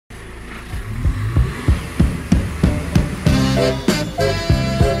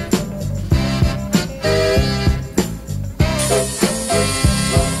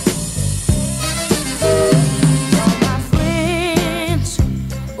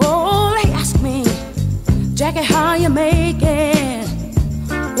you make it?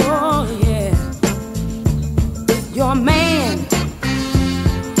 Oh yeah. If your man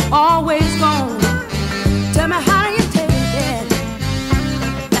always gone, tell me how do you take it?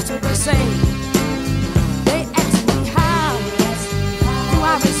 That's what they say. They ask me how do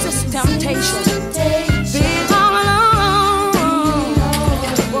I resist temptation? Being all alone.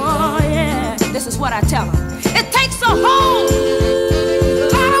 Oh yeah. This is what I tell them. It takes a whole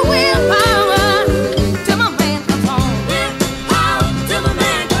lot of willpower till my man comes home. Willpower till my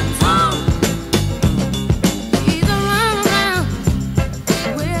man comes home. He's a runaround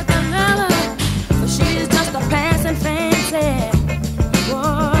with another, but she's just a passing fancy.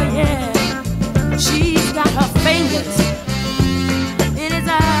 Oh yeah, she's got her fingers in his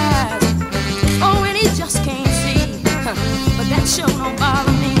eyes. Oh, and he just can't see. But that sure don't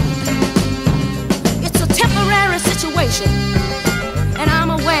bother me. It's a temporary situation, and I'm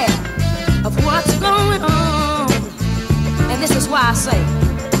aware of what's going on. And this is why I say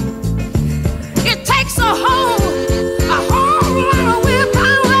it takes a whole lot of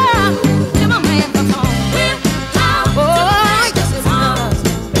willpower till my man comes home. Willpower, oh, yes it does.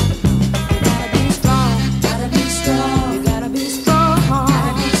 You gotta be strong, gotta be strong. You gotta be strong,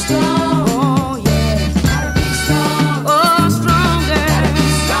 gotta be strong. Oh yeah, gotta be strong. Oh, stronger, gotta be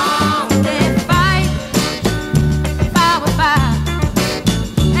strong. They fight, fight with fire,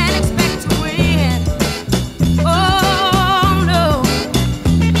 and expect to win. Oh no,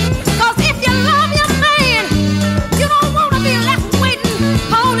 'cause if you love your man, you don't wanna be left waiting,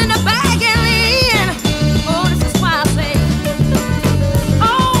 holding the bag in the end. Oh, this is why I say,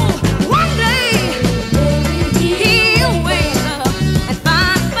 oh, one day he'll wake up and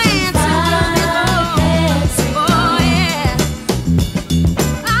find fancy clothes. Oh yeah,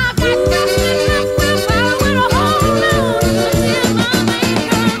 I've got just enough willpower with a whole load till my man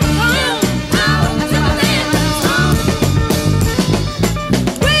comes home. Till my man comes home.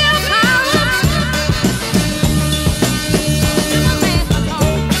 Willpower till my man comes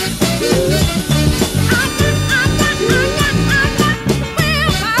home. I got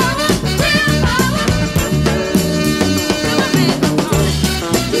willpower till my man comes home.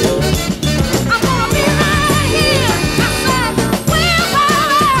 I'm gonna be right here. I said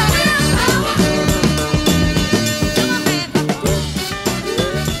willpower till my man comes home.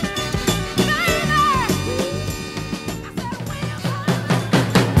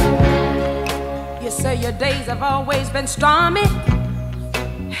 You say your days have always been stormy.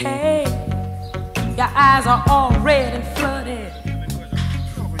 Hey, your eyes are all red and flooded.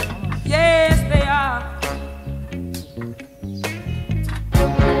 Yes, they are.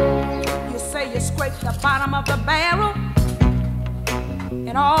 You say you scraped the bottom of the barrel,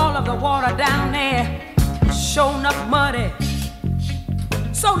 and all of the water down there is sure enough muddy.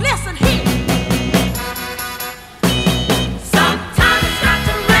 So listen here. Sometimes it's got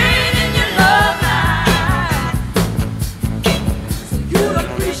to rain in your love life, so you'll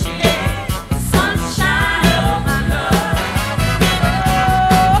appreciate the sunshine of my love.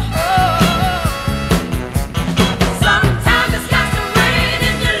 Sometimes it's got to rain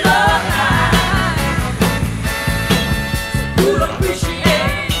in your love life, so you'll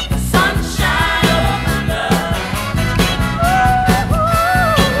appreciate the sunshine of my love.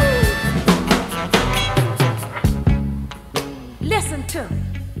 Listen to me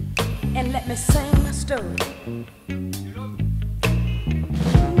and let me sing my story.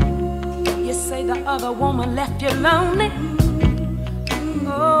 You say the other woman left you lonely.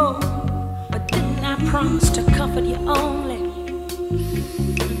 Oh, but didn't I promise to comfort you only?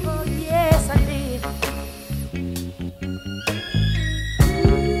 Oh, yes, I did.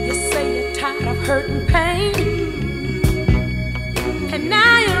 You say you're tired of hurt and pain.